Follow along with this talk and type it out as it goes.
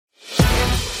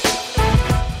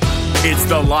It's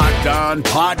the Locked On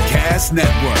Podcast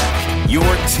Network, your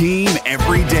team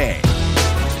every day.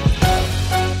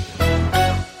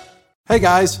 Hey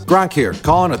guys, Gronk here,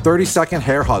 calling a 30-second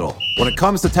hair huddle. When it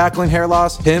comes to tackling hair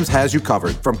loss, Hims has you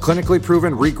covered. From clinically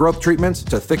proven regrowth treatments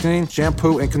to thickening,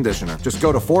 shampoo, and conditioner. Just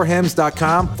go to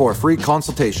 4hims.com for a free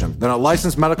consultation. Then a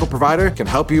licensed medical provider can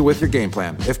help you with your game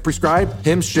plan. If prescribed,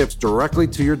 Hims ships directly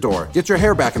to your door. Get your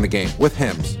hair back in the game with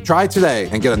Hims. Try today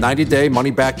and get a 90-day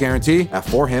money-back guarantee at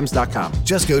 4hims.com.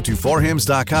 Just go to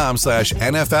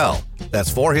 4hims.com/NFL.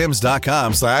 That's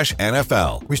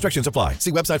 4hims.com/NFL. Restrictions apply.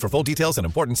 See website for full details and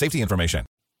important safety information.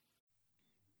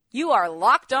 You are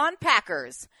Locked On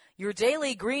Packers, your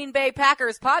daily Green Bay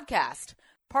Packers podcast,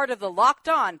 part of the Locked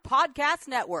On Podcast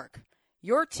Network,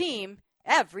 your team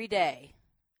every day.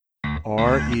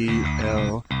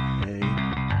 RELAX.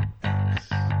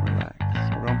 Relax.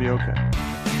 We're going to be okay.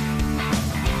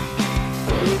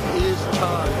 It is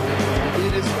time.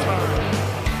 It is time.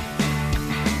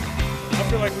 I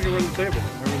feel like we can run the table.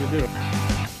 I really do.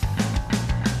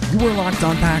 You are Locked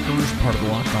On Packers, part of the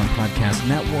Locked On Podcast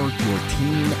Network, your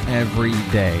team every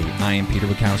day. I am Peter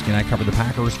Bukowski, and I cover the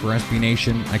Packers for SB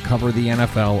Nation. I cover the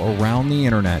NFL around the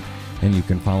internet, and you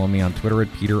can follow me on Twitter at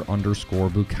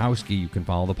Peter_Bukowski. You can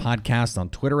follow the podcast on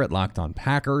Twitter at Locked On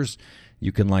Packers.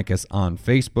 You can like us on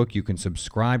Facebook. You can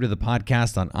subscribe to the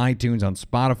podcast on iTunes, on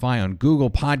Spotify, on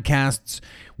Google Podcasts.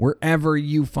 Wherever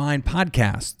you find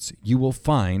podcasts, you will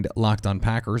find Locked On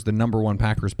Packers, the #1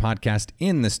 Packers podcast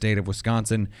in the state of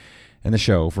Wisconsin, and the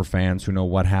show for fans who know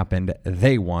what happened.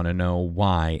 They want to know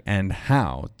why and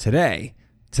how. Today,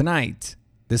 tonight,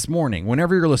 this morning,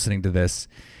 whenever you're listening to this,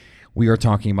 we are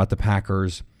talking about the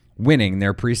Packers winning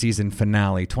their preseason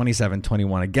finale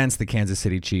 27-21 against the Kansas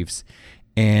City Chiefs.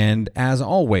 And as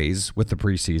always with the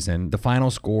preseason, the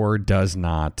final score does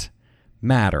not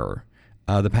matter.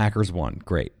 The Packers won.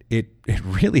 Great. It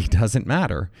really doesn't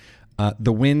matter.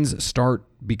 The wins start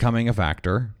becoming a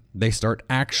factor. They start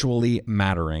actually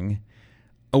mattering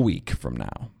a week from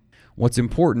now. What's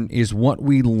important is what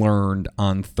we learned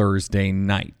on Thursday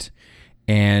night.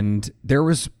 And there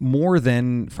was more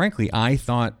than, frankly, I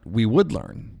thought we would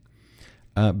learn.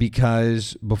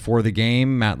 Because before the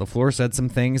game, Matt LaFleur said some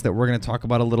things that we're going to talk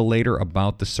about a little later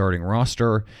about the starting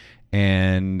roster,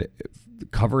 and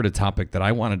covered a topic that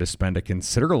I wanted to spend a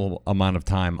considerable amount of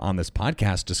time on this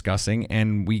podcast discussing,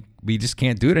 and we just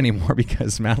can't do it anymore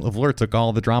because Matt LaFleur took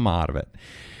all the drama out of it.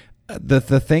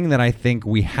 The thing that I think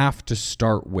we have to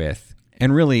start with,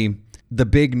 and really the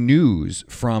big news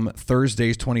from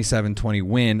Thursday's 27-20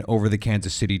 win over the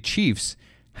Kansas City Chiefs,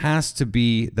 has to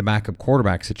be the backup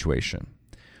quarterback situation.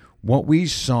 What we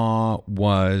saw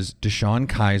was DeShone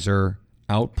Kizer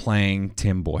outplaying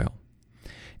Tim Boyle.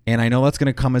 And I know that's going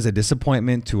to come as a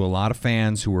disappointment to a lot of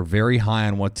fans who were very high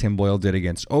on what Tim Boyle did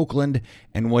against Oakland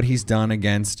and what he's done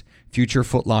against future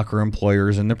Foot Locker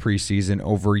employers in the preseason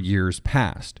over years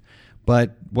past.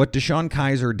 But what DeShone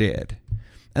Kizer did,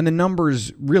 and the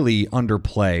numbers really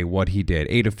underplay what he did,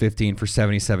 8 of 15 for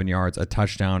 77 yards, a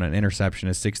touchdown, an interception,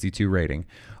 a 62 rating.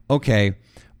 Okay,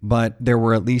 but there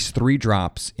were at least 3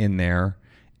 drops in there,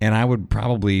 and I would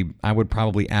probably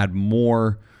add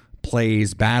more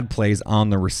plays, bad plays on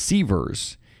the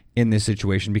receivers in this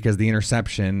situation, because the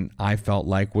interception I felt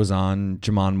like was on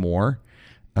Jamon Moore,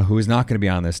 who is not going to be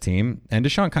on this team, and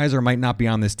DeShone Kizer might not be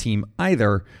on this team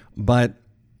either, but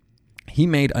he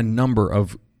made a number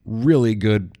of really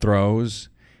good throws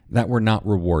that were not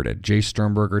rewarded. Jay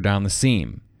Sternberger down the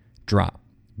seam, drop.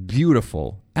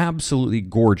 Beautiful, absolutely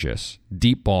gorgeous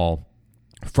deep ball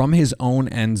from his own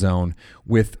end zone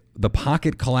with the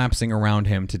pocket collapsing around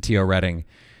him to Theo Redding,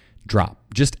 drop.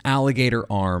 Just alligator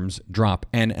arms, drop.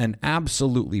 And an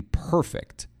absolutely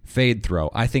perfect fade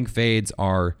throw. I think fades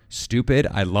are stupid.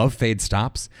 I love fade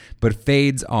stops, but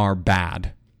fades are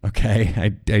bad. Okay? I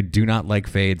do not like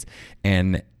fades,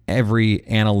 and every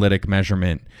analytic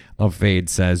measurement of fade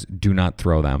says do not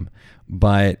throw them.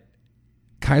 But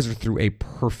Kizer threw a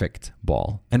perfect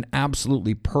ball, an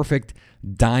absolutely perfect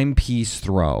dime piece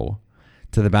throw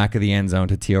to the back of the end zone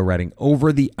to Theo Redding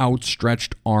over the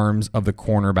outstretched arms of the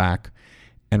cornerback,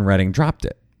 and Redding dropped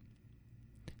it.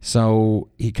 So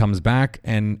he comes back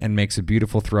and makes a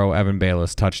beautiful throw, Evan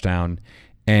Bayless touchdown.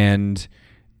 And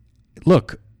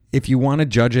look, if you want to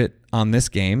judge it on this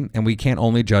game, and we can't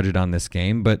only judge it on this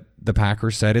game, but the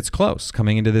Packers said it's close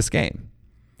coming into this game.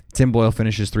 Tim Boyle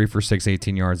finishes 3 for 6,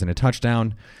 18 yards and a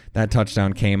touchdown. That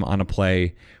touchdown came on a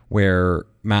play where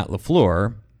Matt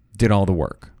LaFleur did all the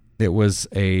work. It was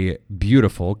a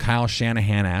beautiful Kyle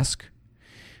Shanahan-esque,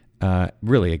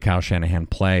 really a Kyle Shanahan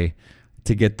play.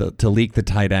 to leak the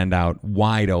tight end out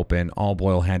wide open. All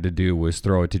Boyle had to do was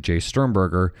throw it to Jay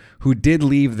Sternberger, who did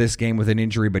leave this game with an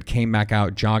injury but came back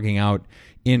out, jogging out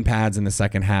in pads in the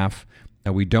second half.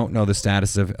 We don't know the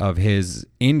status of his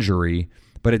injury,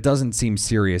 but it doesn't seem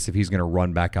serious if he's going to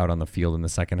run back out on the field in the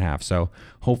second half. So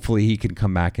hopefully he can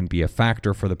come back and be a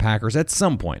factor for the Packers at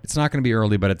some point. It's not going to be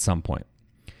early, but at some point.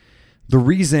 The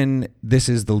reason this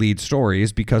is the lead story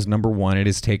is because, number one, it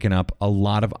has taken up a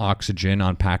lot of oxygen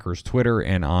on Packers Twitter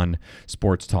and on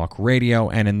Sports Talk Radio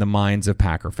and in the minds of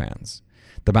Packer fans.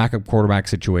 The backup quarterback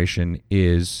situation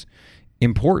is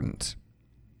important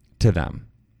to them.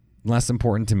 Less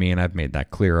important to me, and I've made that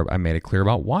clear. I made it clear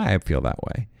about why I feel that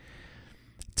way.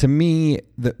 To me,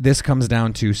 this comes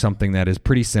down to something that is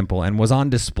pretty simple and was on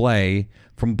display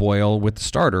from Boyle with the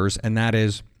starters, and that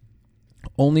is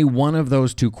only one of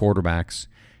those two quarterbacks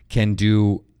can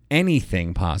do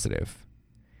anything positive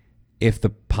if the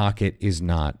pocket is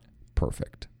not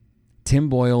perfect. Tim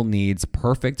Boyle needs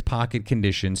perfect pocket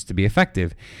conditions to be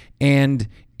effective. And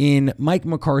in Mike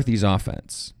McCarthy's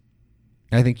offense,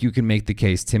 I think you can make the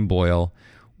case Tim Boyle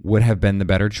would have been the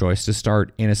better choice to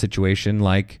start in a situation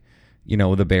like,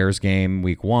 the Bears game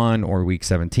week 1 or week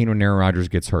 17 when Aaron Rodgers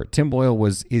gets hurt. Tim Boyle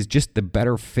is just the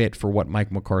better fit for what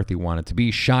Mike McCarthy wanted to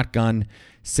be. Shotgun,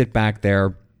 sit back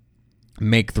there,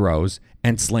 make throws,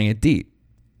 and sling it deep.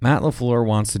 Matt LaFleur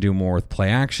wants to do more with play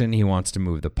action. He wants to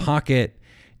move the pocket,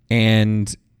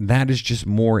 and that is just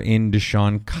more in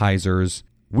DeShone Kizer's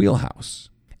wheelhouse.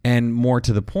 And more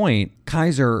to the point,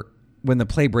 Kizer, when the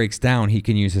play breaks down, he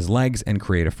can use his legs and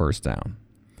create a first down.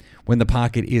 When the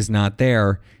pocket is not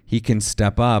there, he can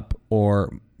step up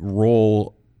or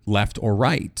roll left or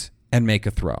right and make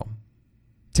a throw.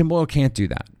 Tim Boyle can't do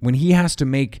that. When he has to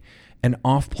make an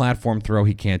off-platform throw,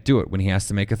 he can't do it. When he has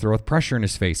to make a throw with pressure in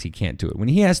his face, he can't do it. When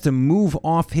he has to move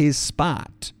off his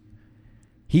spot,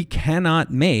 he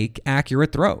cannot make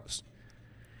accurate throws.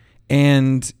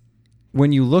 And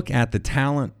when you look at the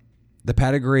talent, the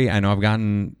pedigree, I know I've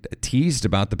gotten teased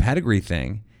about the pedigree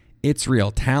thing. It's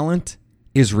real. Talent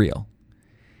is real.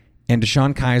 And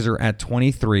DeShone Kizer at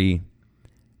 23,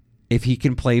 if he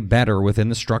can play better within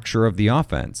the structure of the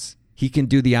offense, he can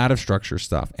do the out-of-structure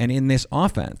stuff. And in this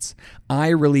offense, I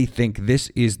really think this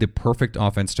is the perfect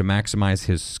offense to maximize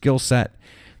his skill set.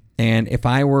 And if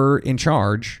I were in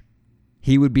charge,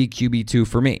 he would be QB2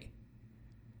 for me.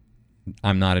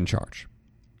 I'm not in charge.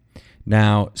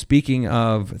 Now, speaking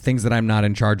of things that I'm not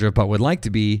in charge of but would like to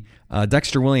be,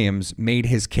 Dexter Williams made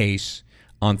his case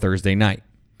on Thursday night.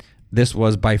 This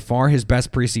was by far his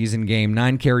best preseason game.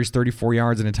 9 carries, 34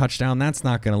 yards, and a touchdown. That's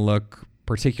not going to look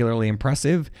particularly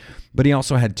impressive, but he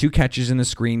also had 2 catches in the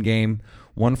screen game,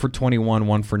 1 for 21,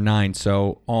 1 for 9.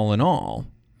 So all in all,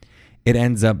 it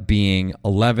ends up being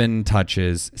 11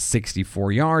 touches,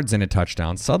 64 yards, and a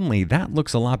touchdown. Suddenly, that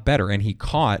looks a lot better, and he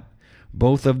caught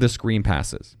both of the screen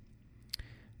passes.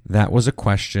 That was a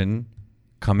question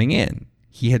coming in.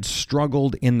 He had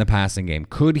struggled in the passing game.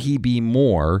 Could he be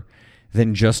more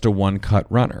than just a one-cut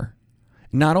runner?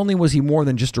 Not only was he more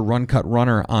than just a run-cut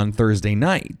runner on Thursday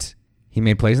night, he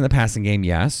made plays in the passing game,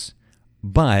 yes,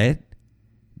 but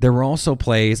there were also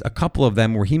plays, a couple of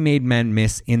them, where he made men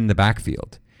miss in the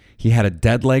backfield. He had a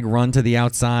dead leg run to the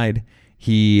outside.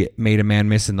 He made a man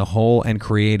miss in the hole and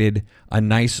created a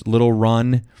nice little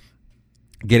run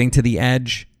getting to the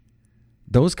edge.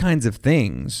 Those kinds of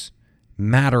things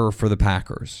matter for the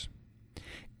Packers.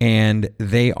 And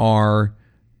they are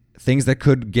things that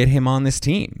could get him on this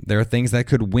team. There are things that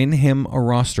could win him a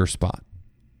roster spot.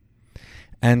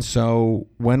 And so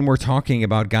when we're talking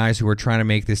about guys who are trying to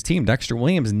make this team, Dexter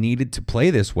Williams needed to play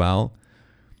this well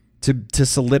to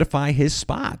solidify his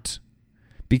spot,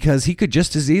 because he could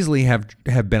just as easily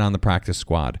have been on the practice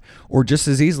squad, or just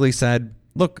as easily said,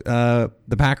 look, the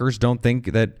Packers don't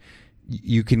think that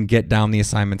you can get down the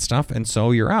assignment stuff, and so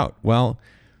you're out. Well,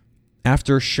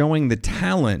 after showing the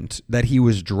talent that he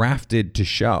was drafted to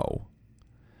show,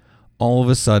 all of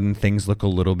a sudden things look a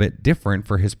little bit different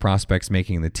for his prospects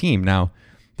making the team. Now,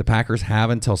 the Packers have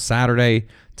until Saturday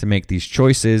to make these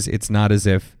choices. It's not as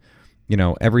if,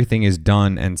 everything is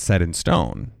done and set in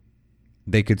stone.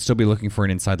 They could still be looking for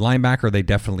an inside linebacker. They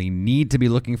definitely need to be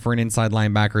looking for an inside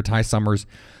linebacker. Ty Summers,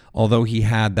 although he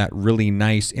had that really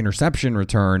nice interception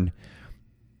return,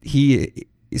 he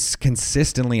is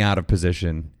consistently out of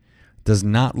position. Does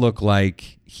not look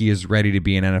like he is ready to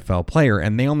be an NFL player,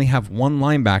 and they only have one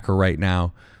linebacker right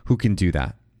now who can do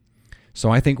that. So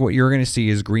I think what you're going to see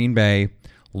is Green Bay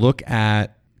look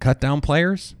at cut down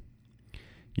players.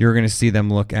 You're going to see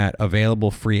them look at available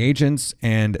free agents,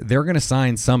 and they're going to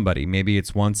sign somebody. Maybe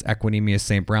it's once Equanimeous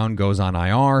St. Brown goes on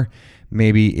IR.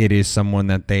 Maybe it is someone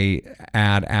that they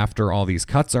add after all these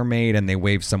cuts are made and they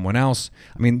waive someone else.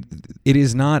 I mean, it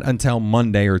is not until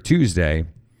Monday or Tuesday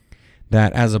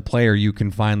that as a player you can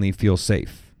finally feel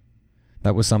safe.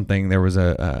 That was something, there was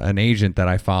an agent that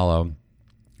I follow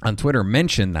on Twitter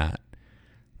mentioned that.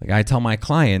 Like, I tell my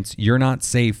clients, you're not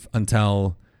safe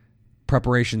until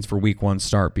preparations for week 1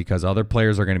 start, because other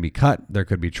players are going to be cut. There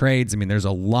could be trades. I mean, there's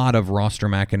a lot of roster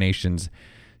machinations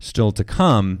still to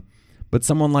come. But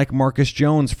someone like Marcus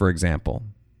Jones, for example,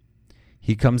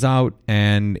 he comes out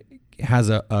and has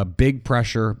a big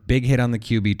pressure, big hit on the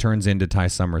QB, turns into Ty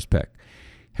Summers' pick.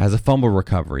 Has a fumble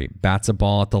recovery, bats a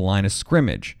ball at the line of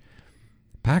scrimmage.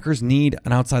 Packers need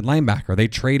an outside linebacker. They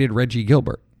traded Reggie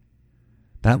Gilbert.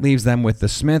 That leaves them with the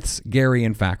Smiths, Gary,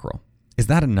 and Fackrell. Is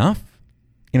that enough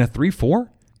in a 3-4?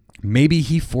 Maybe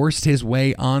he forced his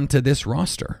way onto this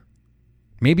roster.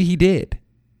 Maybe he did.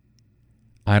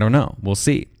 I don't know. We'll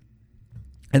see.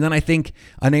 And then I think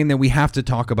a name that we have to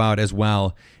talk about as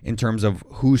well in terms of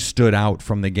who stood out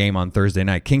from the game on Thursday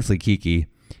night, Kingsley Keke,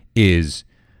 is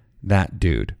that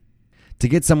dude. To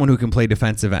get someone who can play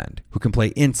defensive end, who can play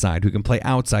inside, who can play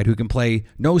outside, who can play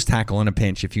nose tackle in a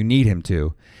pinch if you need him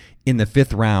to, in the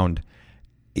 5th round,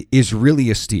 is really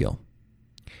a steal.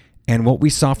 And what we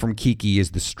saw from Keke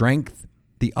is the strength,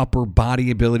 the upper body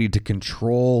ability to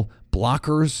control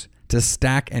blockers, to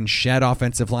stack and shed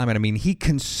offensive linemen. I mean, he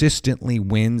consistently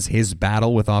wins his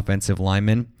battle with offensive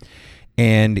linemen,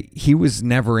 and he was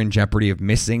never in jeopardy of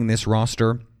missing this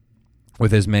roster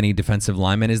with as many defensive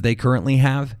linemen as they currently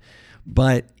have.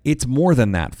 But it's more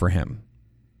than that for him.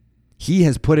 He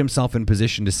has put himself in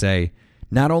position to say,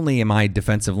 not only am I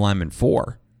defensive lineman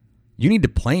 4, you need to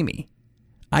play me.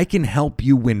 I can help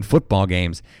you win football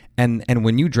games. And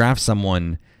when you draft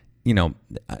someone, in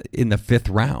the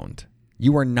 5th round,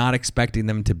 you are not expecting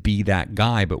them to be that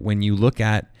guy. But when you look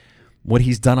at what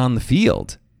he's done on the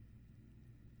field,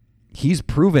 he's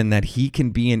proven that he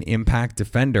can be an impact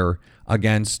defender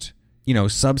against,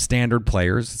 substandard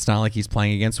players. It's not like he's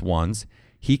playing against 1s.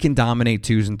 He can dominate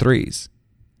 2s and 3s.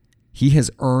 He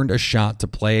has earned a shot to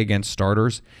play against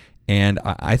starters, and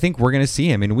I think we're going to see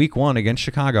him in week 1 against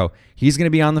Chicago. He's going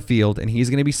to be on the field, and he's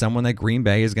going to be someone that Green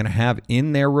Bay is going to have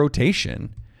in their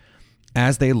rotation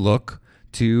as they look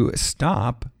to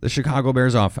stop the Chicago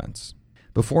Bears offense.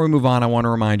 Before we move on, I want to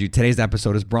remind you, today's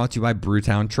episode is brought to you by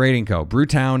Brewtown Trading Co.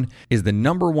 Brewtown is the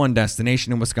 #1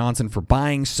 destination in Wisconsin for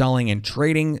buying, selling, and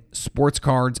trading sports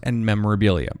cards and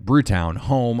memorabilia. Brewtown,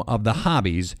 home of the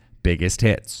hobby's biggest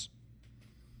hits.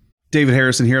 David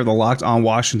Harrison here, the Locked On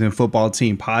Washington Football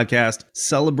Team podcast,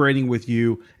 celebrating with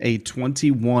you a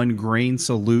 21-grain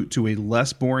salute to a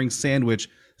less boring sandwich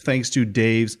thanks to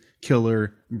Dave's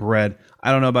Killer Bread.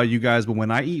 I don't know about you guys, but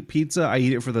when I eat pizza, I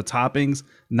eat it for the toppings,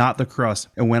 not the crust.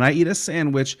 And when I eat a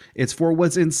sandwich, it's for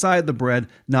what's inside the bread,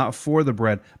 not for the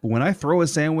bread. But when I throw a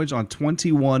sandwich on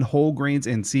 21 whole grains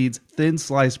and seeds, thin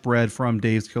sliced bread from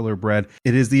Dave's Killer Bread,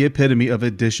 it is the epitome of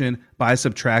addition by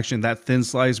subtraction. That thin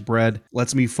sliced bread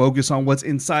lets me focus on what's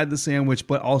inside the sandwich,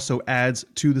 but also adds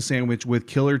to the sandwich with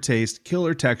killer taste,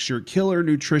 killer texture, killer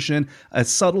nutrition, a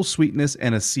subtle sweetness,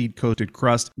 and a seed-coated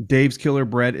crust. Dave's Killer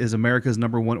Bread is America's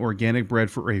 #1 organic bread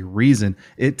for a reason.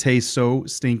 It tastes so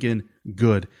stinking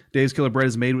good. Dave's Killer Bread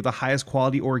is made with the highest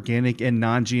quality organic and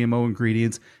non-GMO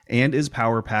ingredients and is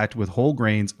power-packed with whole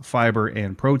grains, fiber,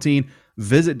 and protein.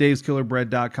 Visit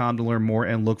daveskillerbread.com to learn more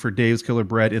and look for Dave's Killer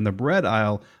Bread in the bread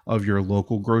aisle of your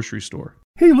local grocery store.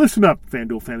 Hey, listen up,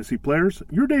 FanDuel Fantasy players.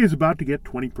 Your day is about to get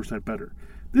 20% better.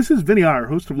 This is Vinny Iyer,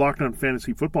 host of Locked On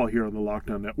Fantasy Football here on the Locked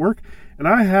On Network, and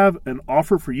I have an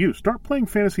offer for you. Start playing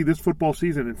fantasy this football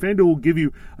season, and FanDuel will give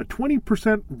you a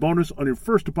 20% bonus on your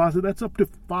first deposit. That's up to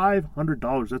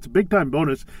 $500. That's a big-time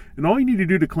bonus, and all you need to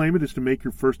do to claim it is to make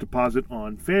your first deposit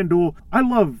on FanDuel. I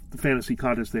love the fantasy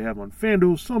contests they have on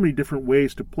FanDuel. So many different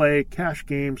ways to play, cash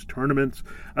games, tournaments.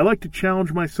 I like to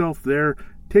challenge myself there.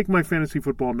 Take my fantasy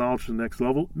football knowledge to the next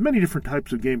level. Many different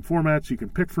types of game formats you can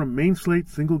pick from: main slate,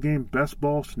 single game, best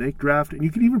ball, snake draft, and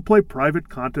you can even play private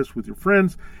contests with your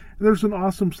friends. And there's an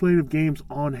awesome slate of games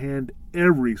on hand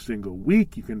every single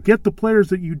week. You can get the players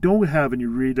that you don't have in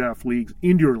your redraft leagues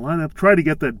into your lineup. Try to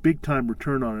get that big-time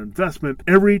return on investment.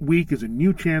 Every week is a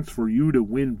new chance for you to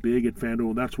win big at FanDuel,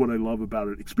 and that's what I love about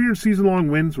it. Experience season-long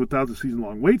wins without the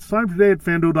season-long waits. Sign up today at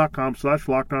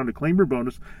FanDuel.com/LockedOn to claim your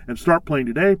bonus and start playing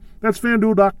today. That's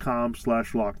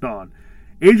FanDuel.com/LockedOn.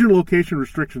 Age and location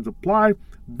restrictions apply.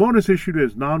 Bonus issued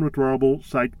as non-withdrawable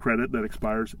site credit that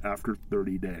expires after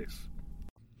 30 days.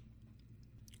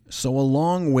 So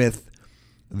along with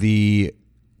the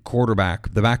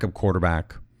backup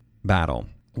quarterback battle,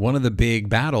 one of the big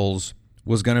battles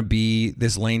was going to be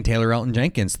this Lane Taylor, Elton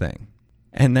Jenkins thing.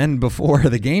 And then before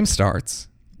the game starts,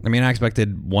 I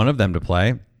expected one of them to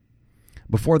play.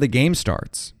 Before the game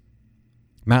starts,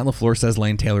 Matt LaFleur says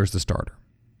Lane Taylor's the starter.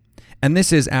 And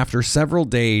this is after several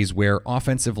days where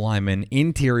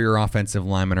interior offensive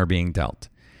linemen are being dealt.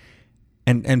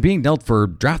 And being dealt for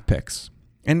draft picks.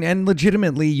 And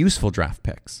legitimately useful draft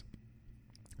picks.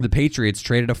 The Patriots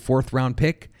traded a 4th-round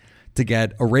pick to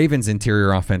get a Ravens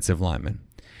interior offensive lineman.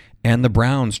 And the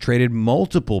Browns traded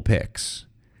multiple picks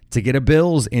to get a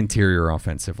Bills interior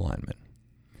offensive lineman.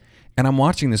 And I'm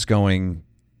watching this going,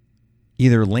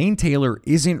 either Lane Taylor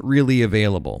isn't really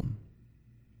available,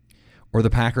 or the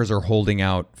Packers are holding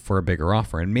out for a bigger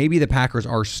offer. And maybe the Packers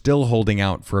are still holding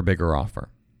out for a bigger offer.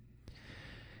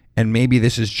 And maybe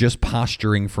this is just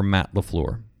posturing from Matt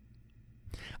LaFleur.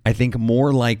 I think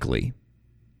more likely,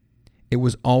 it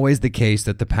was always the case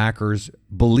that the Packers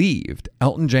believed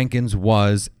Elgton Jenkins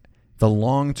was the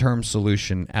long-term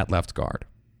solution at left guard,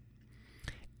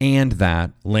 and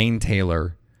that Lane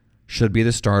Taylor should be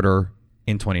the starter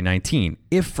in 2019,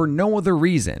 if for no other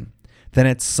reason than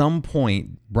at some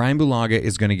point Brian Bulaga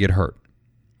is going to get hurt.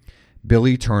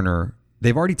 Billy Turner,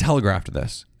 they've already telegraphed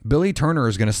this. Billy Turner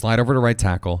is going to slide over to right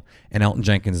tackle, and Elgton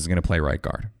Jenkins is going to play right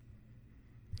guard.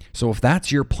 So if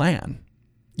that's your plan,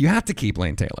 you have to keep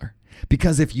Lane Taylor.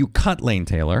 Because if you cut Lane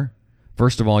Taylor,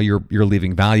 first of all, you're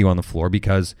leaving value on the floor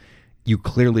because you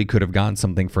clearly could have gotten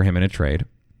something for him in a trade.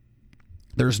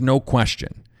 There's no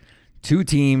question. Two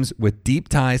teams with deep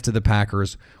ties to the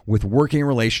Packers, with working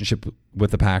relationship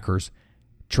with the Packers,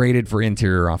 traded for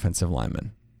interior offensive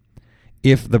linemen.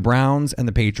 If the Browns and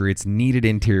the Patriots needed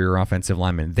interior offensive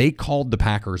linemen, they called the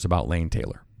Packers about Lane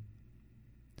Taylor.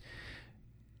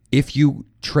 If you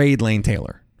trade Lane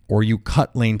Taylor or you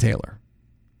cut Lane Taylor,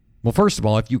 well, first of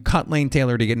all, if you cut Lane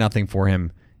Taylor to get nothing for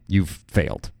him, you've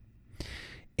failed.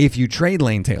 If you trade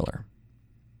Lane Taylor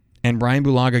and Brian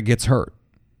Bulaga gets hurt,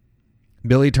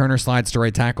 Billy Turner slides to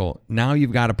right tackle, now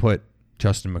you've got to put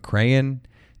Justin McCray in,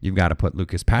 you've got to put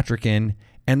Lucas Patrick in,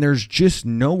 and there's just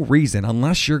no reason,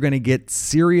 unless you're going to get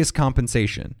serious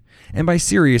compensation. And by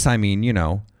serious, I mean,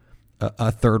 a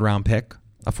 3rd-round pick,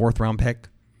 a 4th-round pick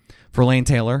for Lane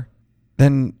Taylor,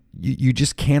 then you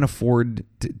just can't afford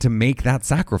to make that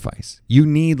sacrifice. You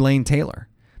need Lane Taylor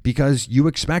because you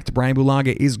expect Brian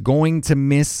Bulaga is going to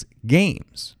miss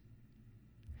games.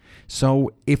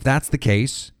 So if that's the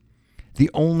case, the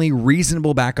only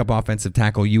reasonable backup offensive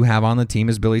tackle you have on the team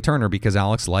is Billy Turner because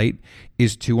Alex Light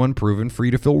is too unproven for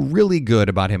you to feel really good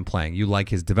about him playing. You like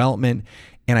his development,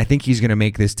 and I think he's going to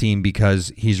make this team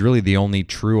because he's really the only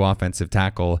true offensive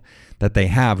tackle that they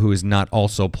have who is not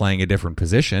also playing a different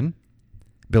position.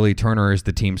 Billy Turner is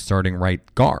the team's starting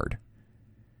right guard.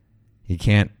 He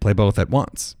can't play both at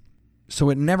once. So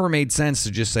it never made sense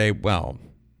to just say, well,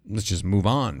 let's just move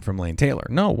on from Lane Taylor.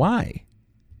 No, why?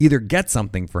 Either get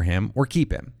something for him or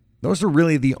keep him. Those are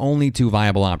really the only two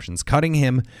viable options. Cutting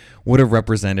him would have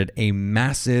represented a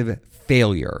massive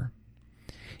failure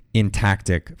in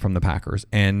tactic from the Packers.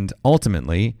 And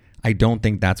ultimately, I don't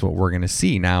think that's what we're going to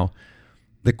see. Now,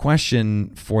 the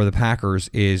question for the Packers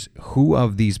is who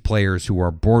of these players who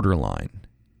are borderline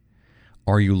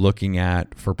are you looking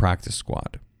at for practice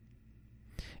squad?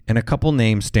 And a couple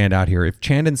names stand out here. If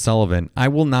Chandon Sullivan, I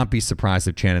will not be surprised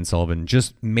if Chandon Sullivan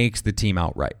just makes the team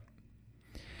outright.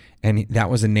 And that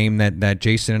was a name that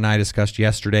Jason and I discussed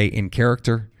yesterday in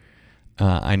character.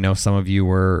 I know some of you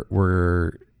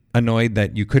were annoyed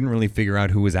that you couldn't really figure out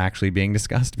who was actually being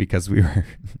discussed because we were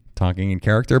talking in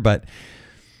character. But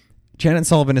Chandon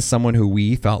Sullivan is someone who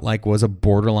we felt like was a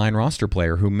borderline roster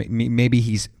player who maybe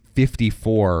he's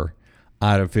 54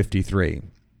 out of 53.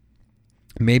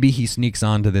 Maybe he sneaks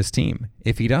onto this team.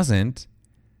 If he doesn't,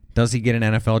 does he get an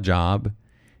NFL job?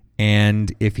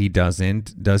 And if he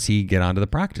doesn't, does he get onto the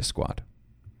practice squad?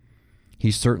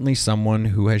 He's certainly someone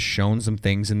who has shown some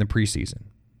things in the preseason.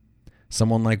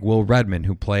 Someone like Will Redmond,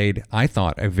 who played, I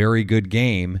thought, a very good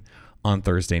game on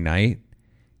Thursday night.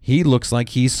 He looks like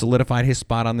he's solidified his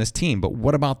spot on this team. But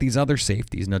what about these other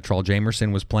safeties? Natrell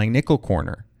Jamerson was playing nickel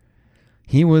corner.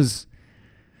 He wasn't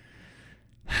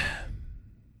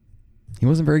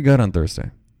very good on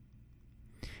Thursday.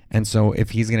 And so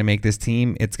if he's going to make this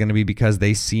team, it's going to be because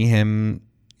they see him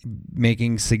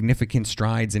making significant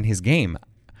strides in his game.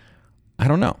 I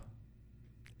don't know.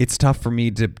 It's tough for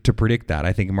me to predict that.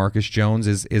 I think Marcus Jones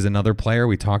is another player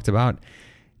we talked about.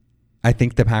 I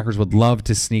think the Packers would love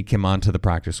to sneak him onto the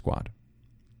practice squad.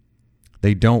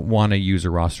 They don't want to use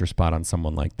a roster spot on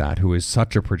someone like that who is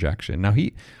such a projection. Now,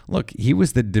 he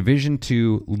was the Division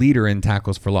II leader in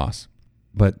tackles for loss,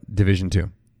 but Division II,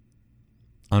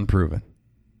 unproven.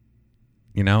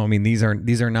 These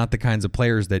are not the kinds of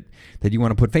players that you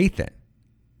want to put faith in.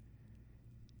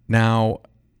 Now,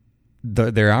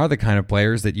 there are the kind of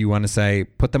players that you want to say,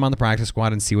 put them on the practice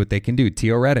squad and see what they can do.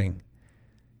 Theo Redding,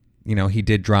 he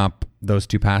did drop those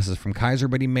 2 passes from Kaiser,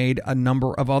 but he made a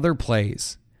number of other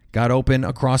plays. Got open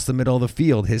across the middle of the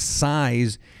field. His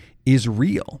size is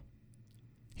real.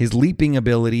 His leaping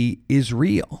ability is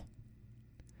real.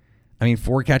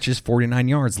 4 catches, 49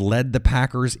 yards, led the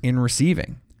Packers in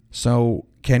receiving. So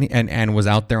and was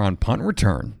out there on punt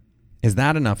return. Is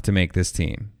that enough to make this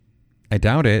team? I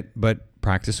doubt it, but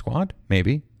practice squad,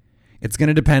 maybe. It's going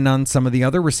to depend on some of the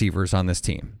other receivers on this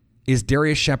team. Is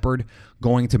Darius Shepherd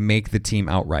going to make the team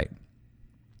outright?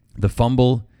 The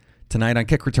fumble tonight on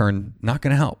kick return, not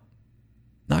going to help.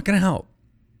 Not going to help.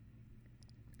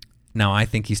 Now, I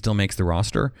think he still makes the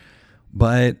roster,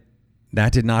 but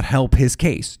that did not help his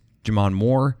case. Jamon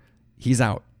Moore, he's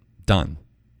out. Done.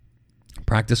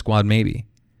 Practice squad, maybe.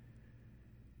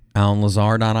 Allen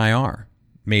Lazard on IR,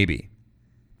 maybe.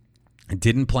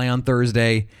 Didn't play on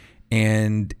Thursday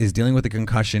and is dealing with a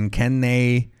concussion. Can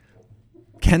the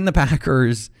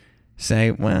Packers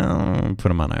say, well, put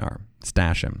him on IR,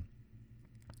 stash him?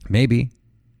 Maybe.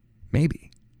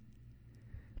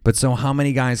 But so how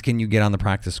many guys can you get on the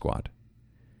practice squad?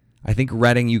 I think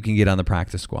Redding you can get on the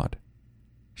practice squad.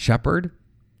 Shepherd?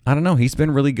 I don't know. He's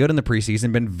been really good in the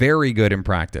preseason, been very good in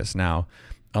practice. Now,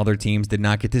 other teams did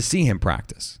not get to see him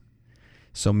practice.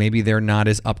 So maybe they're not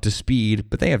as up to speed,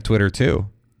 but they have Twitter too.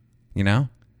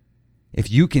 If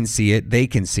you can see it, they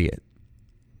can see it.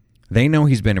 They know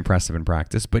he's been impressive in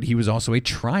practice, but he was also a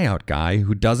tryout guy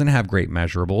who doesn't have great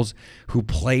measurables, who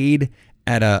played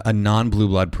at a non-blue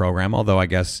blood program, although I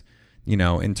guess,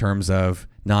 in terms of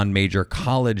non-major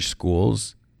college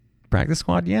schools, practice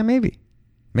squad, yeah, maybe.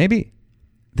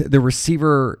 The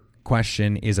receiver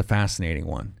question is a fascinating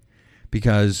one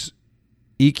because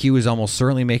EQ is almost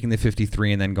certainly making the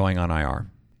 53 and then going on IR.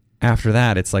 After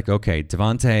that, it's like, okay,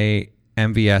 Devontae,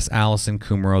 MVS, Allison,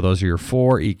 Kumaro, those are your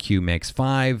 4. EQ makes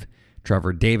 5.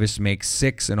 Trevor Davis makes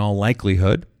 6 in all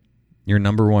likelihood. Your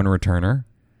number 1 returner.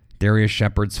 Darius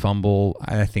Shepherd's fumble,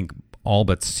 I think, all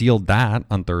but sealed that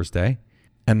on Thursday.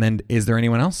 And then is there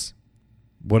anyone else?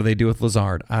 What do they do with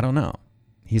Lazard? I don't know.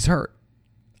 He's hurt.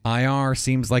 IR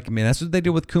seems like, that's what they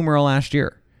did with Kumaro last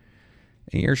year.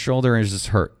 Your shoulder is just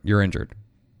hurt. You're injured.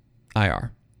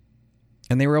 IR.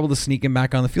 And they were able to sneak him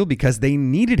back on the field because they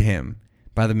needed him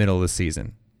by the middle of the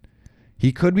season.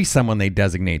 He could be someone they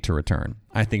designate to return.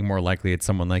 I think more likely it's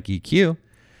someone like EQ.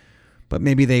 But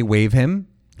maybe they waive him.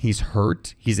 He's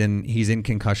hurt. He's in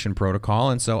concussion protocol.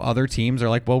 And so other teams are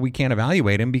like, well, we can't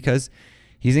evaluate him because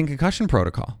he's in concussion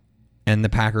protocol. And the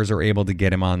Packers are able to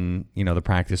get him on, the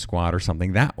practice squad or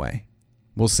something that way.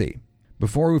 We'll see.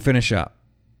 Before we finish up,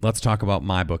 let's talk about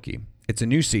MyBookie. It's a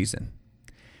new season.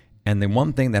 And the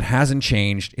one thing that hasn't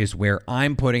changed is where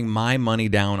I'm putting my money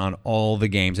down on all the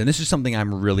games. And this is something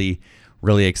I'm really,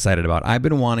 really excited about. I've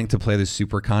been wanting to play the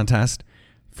Super Contest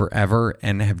forever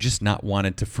and have just not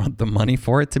wanted to front the money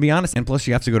for it, to be honest. And plus,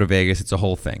 you have to go to Vegas. It's a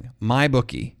whole thing.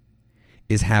 MyBookie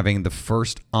is having the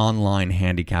first online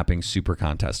handicapping Super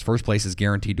Contest. First place is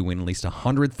guaranteed to win at least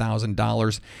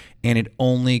 $100,000, and it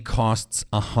only costs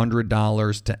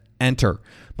 $100 to enter.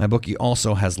 MyBookie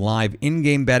also has live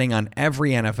in-game betting on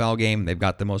every NFL game. They've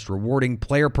got the most rewarding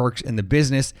player perks in the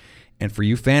business. And for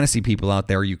you fantasy people out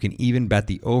there, you can even bet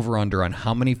the over-under on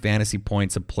how many fantasy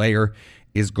points a player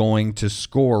is going to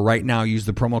score. Right now, use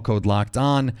the promo code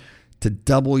LOCKEDON to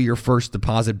double your first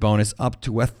deposit bonus up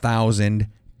to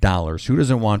 $1,000. Who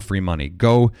doesn't want free money?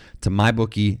 Go to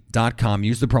mybookie.com.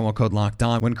 Use the promo code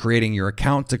LOCKEDON when creating your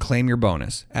account to claim your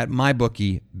bonus. At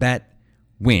MyBookie, bet,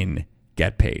 win,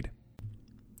 get paid.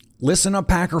 Listen up,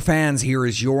 Packer fans. Here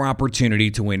is your opportunity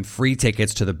to win free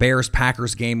tickets to the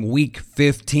Bears-Packers game Week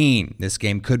 15. This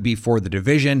game could be for the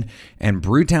division, and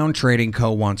Brewtown Trading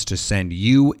Co. wants to send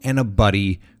you and a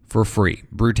buddy for free.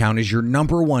 Brewtown is your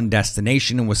 #1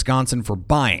 destination in Wisconsin for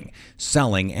buying,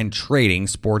 selling, and trading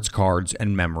sports cards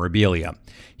and memorabilia.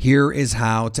 Here is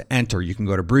how to enter. You can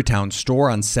go to Brewtown's store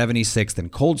on 76th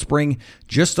and Cold Spring,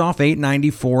 just off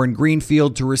 894 in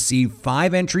Greenfield, to receive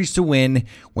 5 entries to win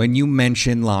when you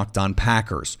mention Locked On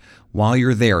Packers. While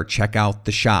you're there, check out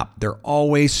the shop. They're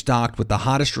always stocked with the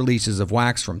hottest releases of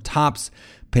wax from Topps,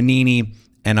 Panini,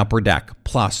 and Upper Deck.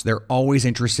 Plus, they're always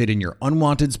interested in your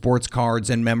unwanted sports cards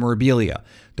and memorabilia.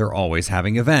 They're always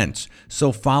having events,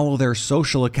 so follow their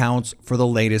social accounts for the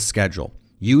latest schedule.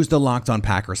 Use the Locked On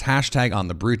Packers hashtag on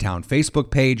the Brewtown Facebook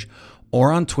page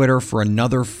or on Twitter for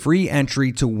another free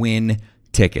entry to win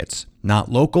tickets.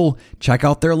 Not local? Check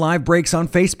out their live breaks on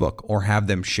Facebook or have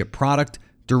them ship product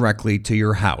directly to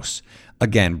your house.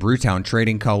 Again, Brewtown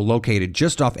Trading Co., located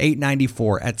just off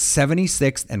 894 at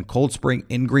 76th and Cold Spring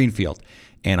in Greenfield.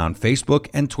 and on Facebook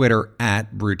and Twitter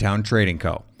at Brewtown Trading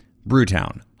Co.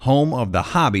 Brewtown, home of the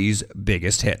hobby's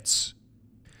biggest hits.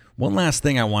 One last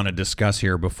thing I want to discuss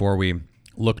here before we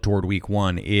look toward week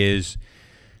one is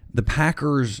the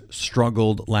Packers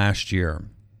struggled last year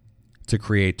to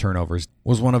create turnovers.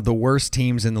 Was one of the worst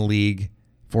teams in the league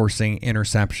forcing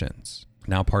interceptions.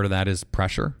 Now part of that is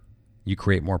pressure. You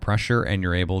create more pressure and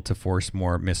you're able to force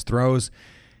more missed throws.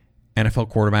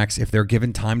 NFL quarterbacks, if they're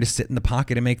given time to sit in the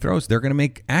pocket and make throws, they're going to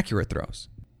make accurate throws.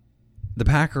 The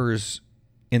Packers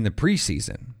in the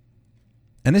preseason,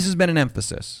 and this has been an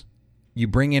emphasis, you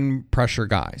bring in pressure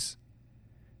guys,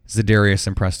 Za'Darius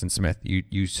and Preston Smith.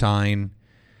 You sign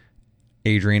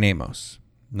Adrian Amos,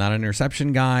 not an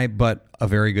interception guy, but a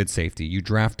very good safety. You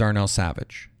draft Darnell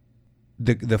Savage.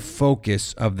 The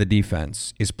focus of the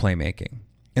defense is playmaking.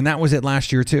 And that was it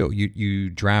last year too. You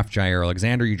draft Jair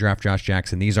Alexander, you draft Josh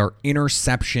Jackson. These are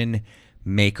interception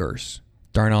makers.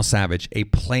 Darnell Savage, a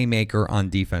playmaker on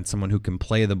defense, someone who can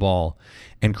play the ball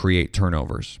and create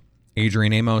turnovers.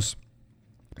 Adrian Amos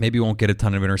maybe won't get a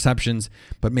ton of interceptions,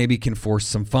 but maybe can force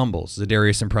some fumbles.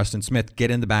 Za'Darius and Preston Smith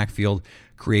get in the backfield,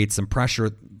 create some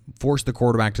pressure, force the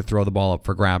quarterback to throw the ball up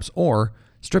for grabs, or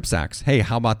strip sacks. Hey,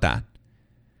 how about that?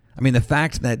 I mean, the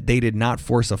fact that they did not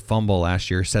force a fumble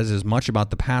last year says as much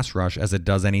about the pass rush as it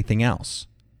does anything else.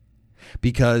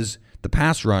 Because the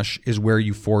pass rush is where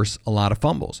you force a lot of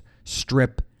fumbles.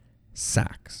 Strip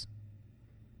sacks.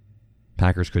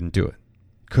 Packers couldn't do it.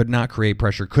 Could not create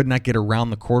pressure, could not get around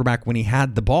the quarterback when he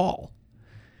had the ball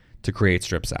to create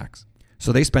strip sacks.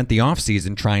 So they spent the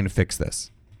offseason trying to fix this.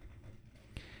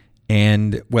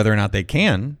 And whether or not they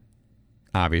can,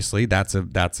 obviously, that's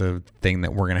a thing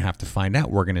that we're going to have to find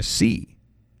out. We're going to see.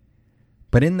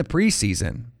 But in the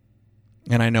preseason,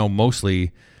 and I know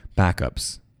mostly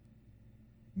backups,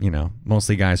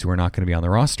 mostly guys who are not going to be on the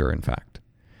roster, in fact.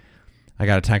 I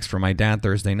got a text from my dad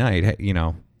Thursday night,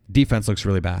 hey, defense looks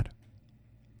really bad.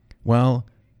 Well,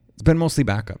 it's been mostly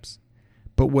backups.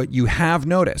 But what you have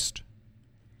noticed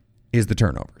is the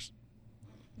turnovers.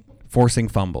 Forcing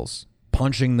fumbles,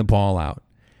 punching the ball out,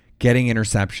 getting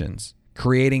interceptions,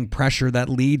 creating pressure that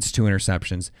leads to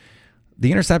interceptions.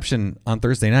 The interception on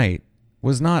Thursday night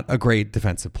was not a great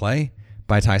defensive play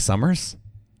by Ty Summers.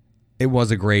 It was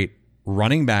a great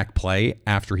running back play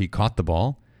after he caught the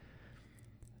ball.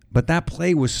 But that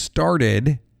play was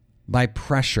started by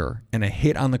pressure and a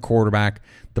hit on the quarterback.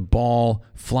 The ball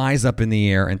flies up in the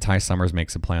air and Ty Summers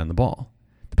makes a play on the ball.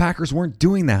 The Packers weren't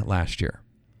doing that last year.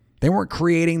 They weren't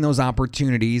creating those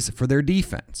opportunities for their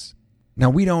defense. Now,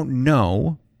 we don't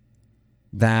know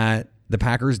that the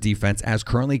Packers defense, as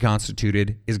currently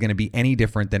constituted, is going to be any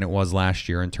different than it was last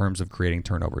year in terms of creating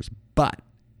turnovers. But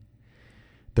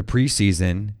the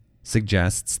preseason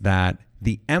suggests that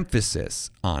the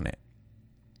emphasis on it,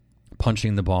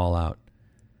 punching the ball out,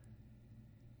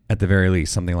 at the very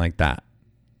least, something like that,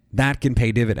 that can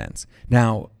pay dividends.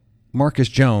 Now, Marcus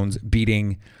Jones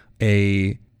beating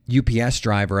a UPS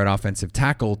driver at offensive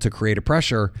tackle to create a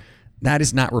pressure, that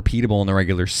is not repeatable in the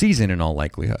regular season in all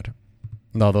likelihood.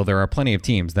 Although there are plenty of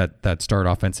teams that start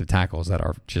offensive tackles that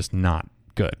are just not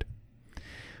good.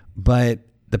 But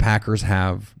the Packers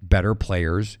have better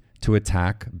players to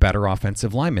attack better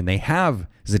offensive linemen. They have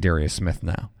Za'Darius Smith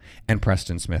now and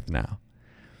Preston Smith now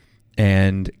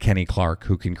and Kenny Clark,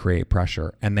 who can create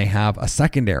pressure. And they have a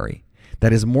secondary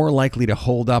that is more likely to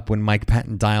hold up when Mike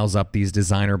Pettin dials up these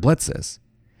designer blitzes,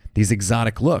 these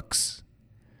exotic looks.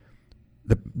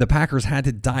 The Packers had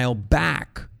to dial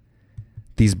back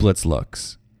these blitz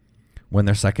looks when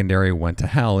their secondary went to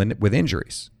hell with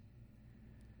injuries.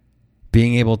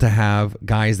 Being able to have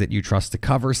guys that you trust to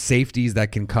cover, safeties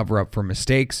that can cover up for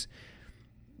mistakes,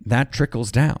 that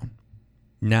trickles down.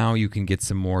 Now you can get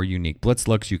some more unique blitz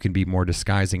looks. You can be more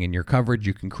disguising in your coverage.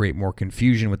 You can create more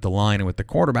confusion with the line and with the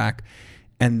quarterback.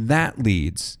 And that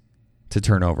leads to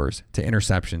turnovers, to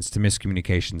interceptions, to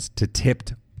miscommunications, to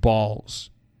tipped balls.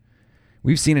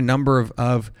 We've seen a number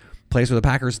of plays where the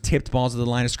Packers tipped balls to the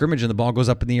line of scrimmage and the ball goes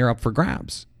up in the air up for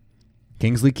grabs.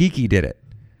 Kingsley Keke did it.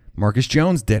 Marcus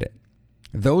Jones did it.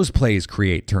 Those plays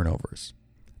create turnovers.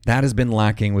 That has been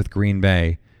lacking with Green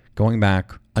Bay going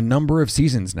back a number of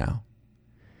seasons now.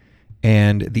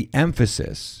 And the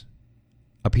emphasis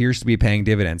appears to be paying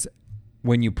dividends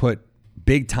when you put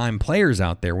big-time players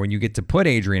out there, when you get to put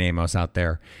Adrian Amos out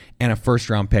there and a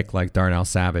first-round pick like Darnell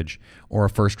Savage or a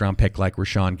first-round pick like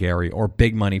Rashawn Gary or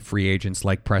big-money free agents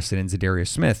like Preston and Za'Darius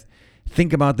Smith.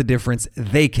 Think about the difference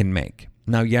they can make.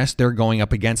 Now, yes, they're going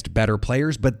up against better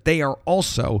players, but they are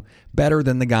also better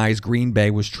than the guys Green Bay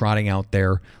was trotting out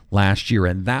there last year,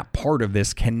 and that part of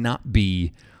this cannot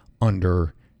be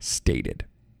understated.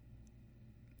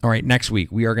 All right, next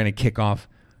week we are going to kick off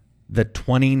the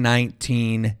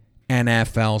 2019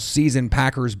 NFL season.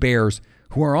 Packers Bears,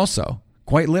 who are also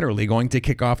quite literally going to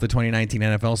kick off the 2019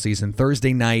 NFL season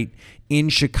Thursday night in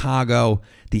Chicago.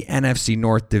 The NFC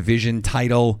North Division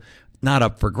title, not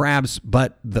up for grabs,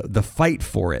 but the fight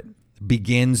for it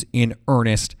begins in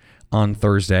earnest on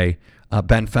Thursday.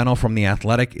 Ben Fennell from The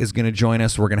Athletic is going to join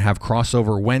us. We're going to have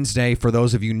Crossover Wednesday. For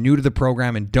those of you new to the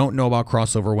program and don't know about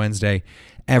Crossover Wednesday,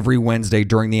 every Wednesday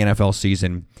during the NFL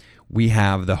season, we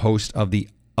have the host of the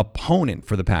opponent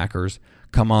for the Packers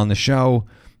come on the show.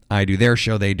 I do their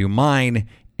show, they do mine,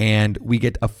 and we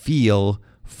get a feel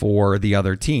for the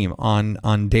other team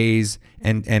on days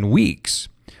and weeks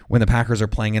when the Packers are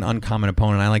playing an uncommon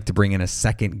opponent. I like to bring in a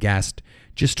second guest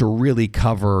just to really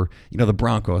cover, the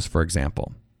Broncos, for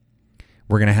example.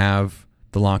 We're going to have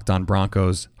the Locked On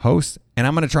Broncos host, and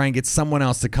I'm going to try and get someone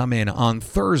else to come in on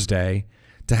Thursday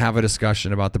to have a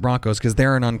discussion about the Broncos because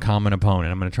they're an uncommon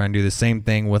opponent. I'm going to try and do the same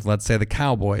thing with, let's say, the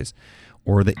Cowboys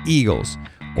or the Eagles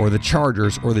or the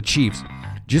Chargers or the Chiefs,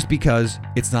 just because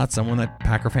it's not someone that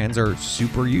Packer fans are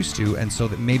super used to, and so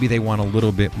that maybe they want a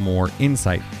little bit more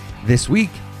insight. This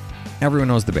week, everyone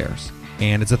knows the Bears,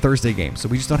 and it's a Thursday game, so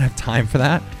we just don't have time for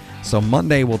that. So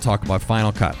Monday, we'll talk about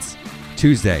final cuts.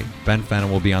 Tuesday, Ben Fennell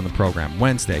will be on the program.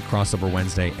 Wednesday, Crossover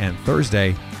Wednesday. And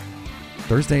Thursday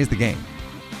is the game.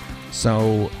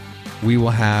 So we will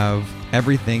have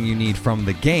everything you need from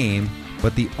the game,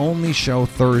 but the only show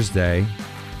Thursday,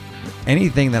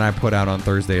 anything that I put out on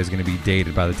Thursday is going to be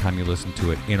dated by the time you listen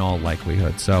to it in all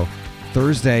likelihood. So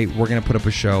Thursday, we're going to put up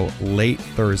a show late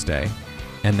Thursday,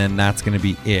 and then that's going to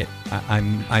be it.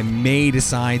 I may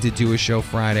decide to do a show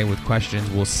Friday with questions.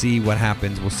 We'll see what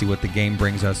happens. We'll see what the game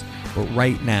brings us. But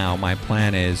right now, my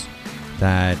plan is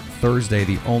that Thursday,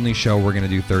 the only show we're going to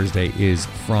do Thursday is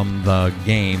from the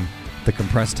game. The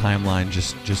compressed timeline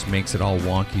just makes it all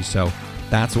wonky. So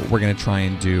that's what we're going to try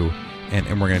and do, and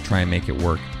we're going to try and make it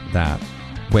work that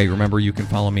way. Remember, you can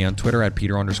follow me on Twitter at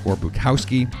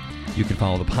Peter_Bukowski. You can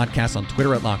follow the podcast on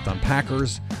Twitter at Locked On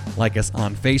Packers. Like us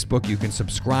on Facebook. You can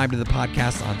subscribe to the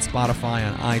podcast on Spotify,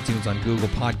 on iTunes, on Google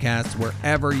Podcasts.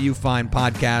 Wherever you find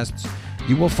podcasts,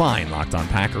 you will find Locked On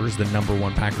Packers, the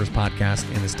 #1 Packers podcast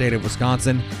in the state of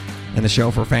Wisconsin, and the show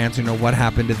for fans who know what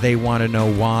happened, if they want to know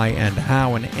why and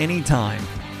how, and anytime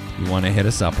you want to hit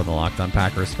us up on the Locked On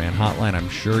Packers fan hotline. I'm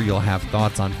sure you'll have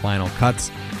thoughts on final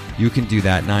cuts. You can do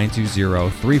that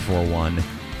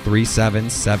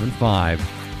 920-341-3775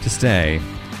 to stay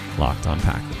Locked On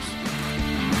Packers.